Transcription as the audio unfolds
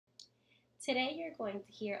Today you're going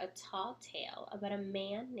to hear a tall tale about a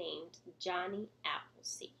man named Johnny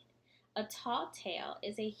Appleseed. A tall tale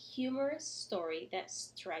is a humorous story that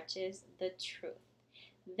stretches the truth.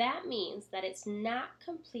 That means that it's not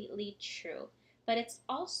completely true, but it's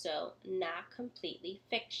also not completely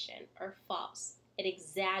fiction or false. It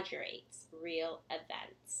exaggerates real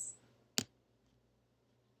events.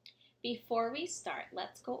 Before we start,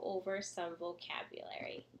 let's go over some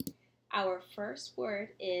vocabulary. Our first word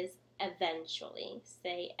is eventually.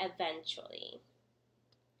 Say eventually.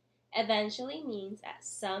 Eventually means at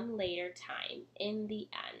some later time, in the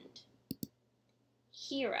end.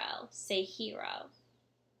 Hero. Say hero.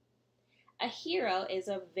 A hero is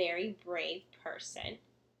a very brave person.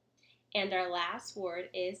 And our last word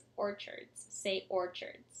is orchards. Say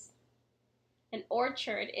orchards. An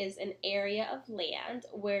orchard is an area of land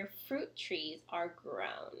where fruit trees are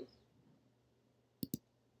grown.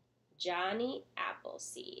 Johnny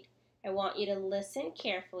Appleseed. I want you to listen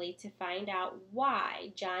carefully to find out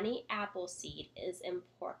why Johnny Appleseed is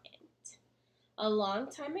important. A long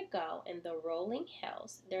time ago in the rolling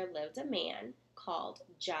hills, there lived a man called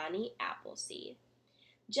Johnny Appleseed.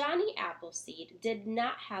 Johnny Appleseed did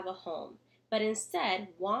not have a home, but instead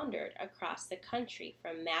wandered across the country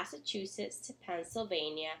from Massachusetts to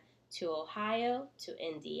Pennsylvania to Ohio to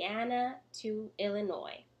Indiana to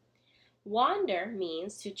Illinois. Wander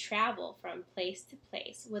means to travel from place to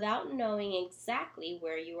place without knowing exactly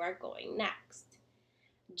where you are going next.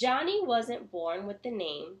 Johnny wasn't born with the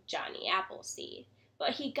name Johnny Appleseed,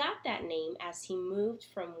 but he got that name as he moved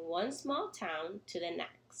from one small town to the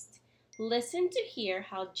next. Listen to hear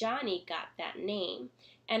how Johnny got that name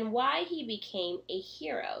and why he became a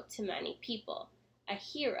hero to many people. A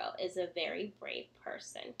hero is a very brave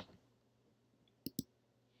person.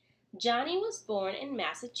 Johnny was born in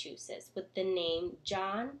Massachusetts with the name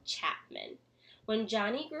John Chapman. When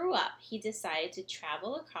Johnny grew up, he decided to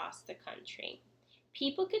travel across the country.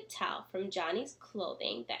 People could tell from Johnny's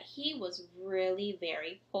clothing that he was really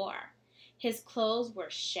very poor. His clothes were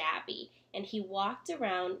shabby, and he walked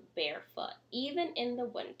around barefoot, even in the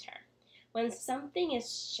winter. When something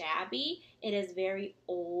is shabby, it is very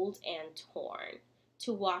old and torn.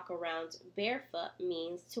 To walk around barefoot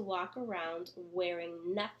means to walk around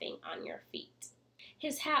wearing nothing on your feet.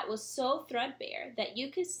 His hat was so threadbare that you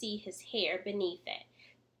could see his hair beneath it.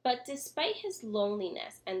 But despite his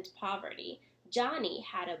loneliness and poverty, Johnny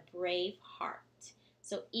had a brave heart.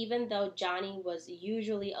 So even though Johnny was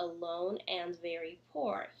usually alone and very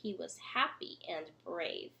poor, he was happy and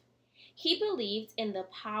brave. He believed in the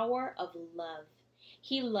power of love.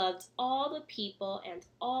 He loved all the people and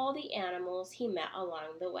all the animals he met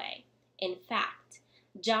along the way. In fact,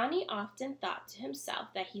 Johnny often thought to himself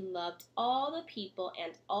that he loved all the people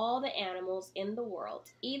and all the animals in the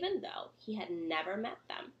world, even though he had never met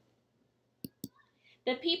them.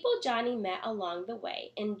 The people Johnny met along the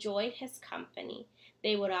way enjoyed his company.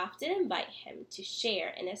 They would often invite him to share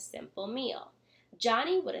in a simple meal.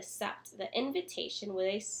 Johnny would accept the invitation with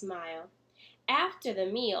a smile. After the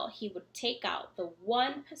meal, he would take out the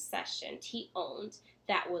one possession he owned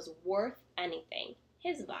that was worth anything,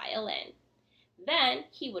 his violin. Then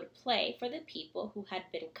he would play for the people who had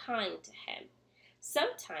been kind to him.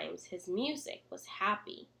 Sometimes his music was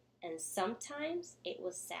happy, and sometimes it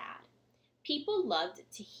was sad. People loved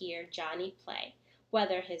to hear Johnny play,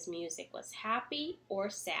 whether his music was happy or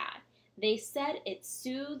sad. They said it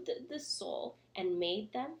soothed the soul and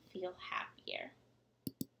made them feel happier.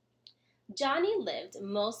 Johnny lived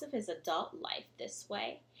most of his adult life this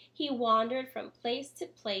way. He wandered from place to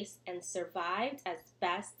place and survived as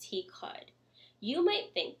best he could. You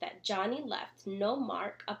might think that Johnny left no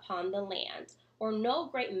mark upon the land or no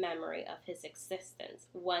great memory of his existence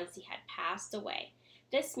once he had passed away.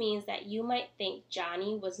 This means that you might think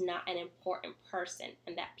Johnny was not an important person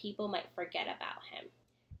and that people might forget about him.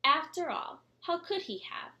 After all, how could he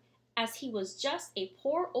have, as he was just a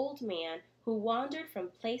poor old man who wandered from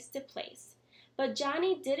place to place. But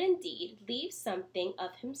Johnny did indeed leave something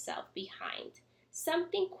of himself behind,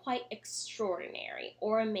 something quite extraordinary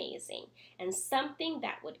or amazing, and something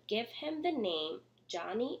that would give him the name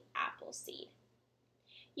Johnny Appleseed.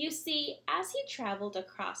 You see, as he traveled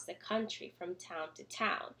across the country from town to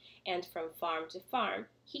town and from farm to farm,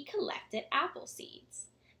 he collected apple seeds.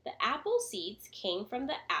 The apple seeds came from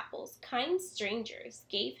the apples kind strangers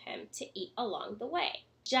gave him to eat along the way.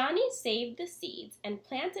 Johnny saved the seeds and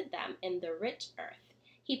planted them in the rich earth.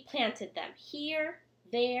 He planted them here,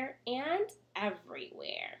 there, and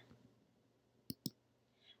everywhere.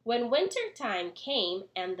 When winter time came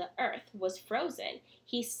and the earth was frozen,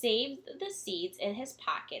 he saved the seeds in his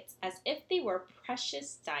pockets as if they were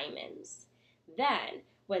precious diamonds. Then,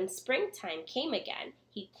 When springtime came again,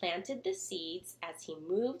 he planted the seeds as he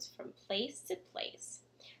moved from place to place.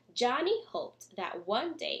 Johnny hoped that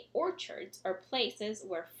one day orchards or places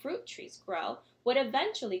where fruit trees grow would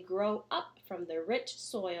eventually grow up from the rich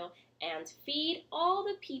soil and feed all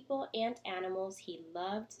the people and animals he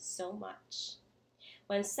loved so much.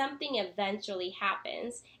 When something eventually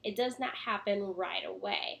happens, it does not happen right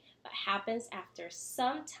away, but happens after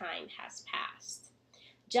some time has passed.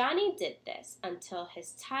 Johnny did this until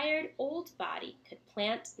his tired old body could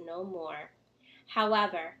plant no more.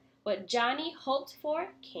 However, what Johnny hoped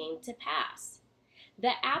for came to pass.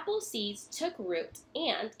 The apple seeds took root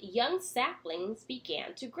and young saplings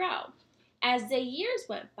began to grow. As the years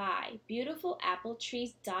went by, beautiful apple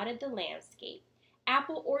trees dotted the landscape.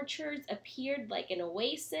 Apple orchards appeared like an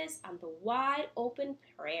oasis on the wide open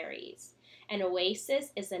prairies. An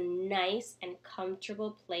oasis is a nice and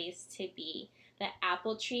comfortable place to be. The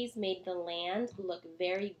apple trees made the land look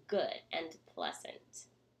very good and pleasant.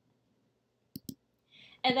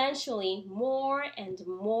 Eventually, more and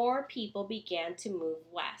more people began to move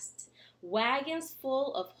west. Wagons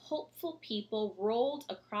full of hopeful people rolled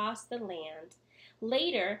across the land.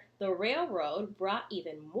 Later, the railroad brought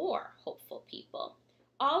even more hopeful people.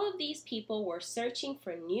 All of these people were searching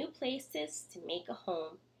for new places to make a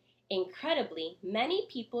home. Incredibly, many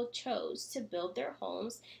people chose to build their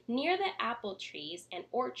homes near the apple trees and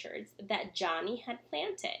orchards that Johnny had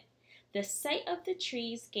planted. The sight of the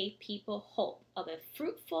trees gave people hope of a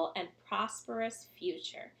fruitful and prosperous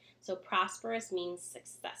future. So prosperous means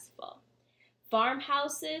successful.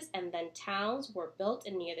 Farmhouses and then towns were built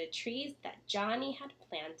near the trees that Johnny had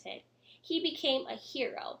planted. He became a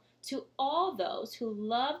hero to all those who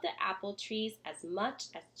loved the apple trees as much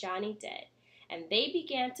as Johnny did, and they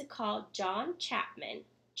began to call John Chapman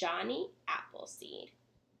Johnny Appleseed.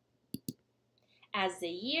 As the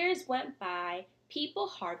years went by, people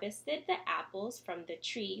harvested the apples from the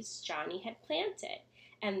trees Johnny had planted,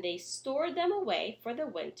 and they stored them away for the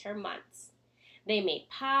winter months. They made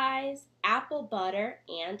pies, apple butter,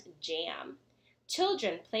 and jam.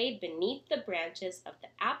 Children played beneath the branches of the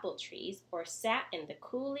apple trees or sat in the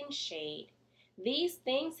cooling shade. These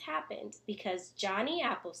things happened because Johnny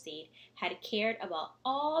Appleseed had cared about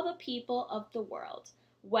all the people of the world,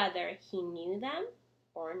 whether he knew them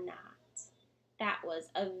or not. That was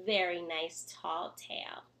a very nice tall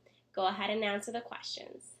tale. Go ahead and answer the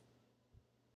questions.